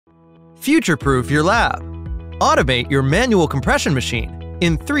Future-proof your lab. Automate your manual compression machine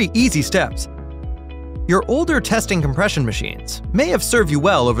in 3 easy steps. Your older testing compression machines may have served you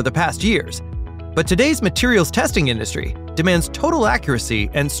well over the past years, but today's materials testing industry demands total accuracy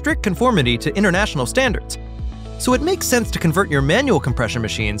and strict conformity to international standards. So it makes sense to convert your manual compression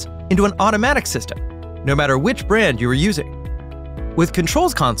machines into an automatic system, no matter which brand you are using. With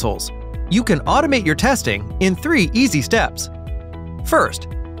controls consoles, you can automate your testing in 3 easy steps. First,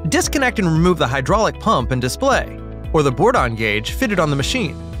 disconnect and remove the hydraulic pump and display, or the bourdon gauge fitted on the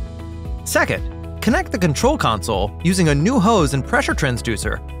machine. Second, connect the control console using a new hose and pressure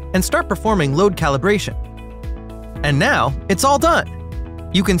transducer and start performing load calibration. And now, it's all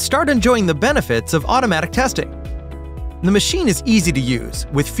done! You can start enjoying the benefits of automatic testing. The machine is easy to use,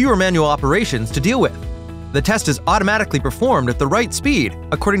 with fewer manual operations to deal with. The test is automatically performed at the right speed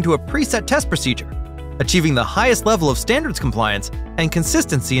according to a preset test procedure, achieving the highest level of standards compliance and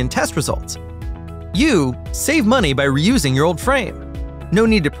consistency in test results. You save money by reusing your old frame. No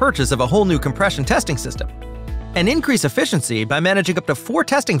need to purchase of a whole new compression testing system. And increase efficiency by managing up to 4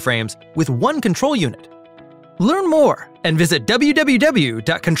 testing frames with 1 control unit. Learn more and visit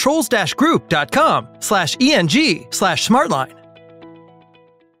www.controls-group.com/ENG/smartline.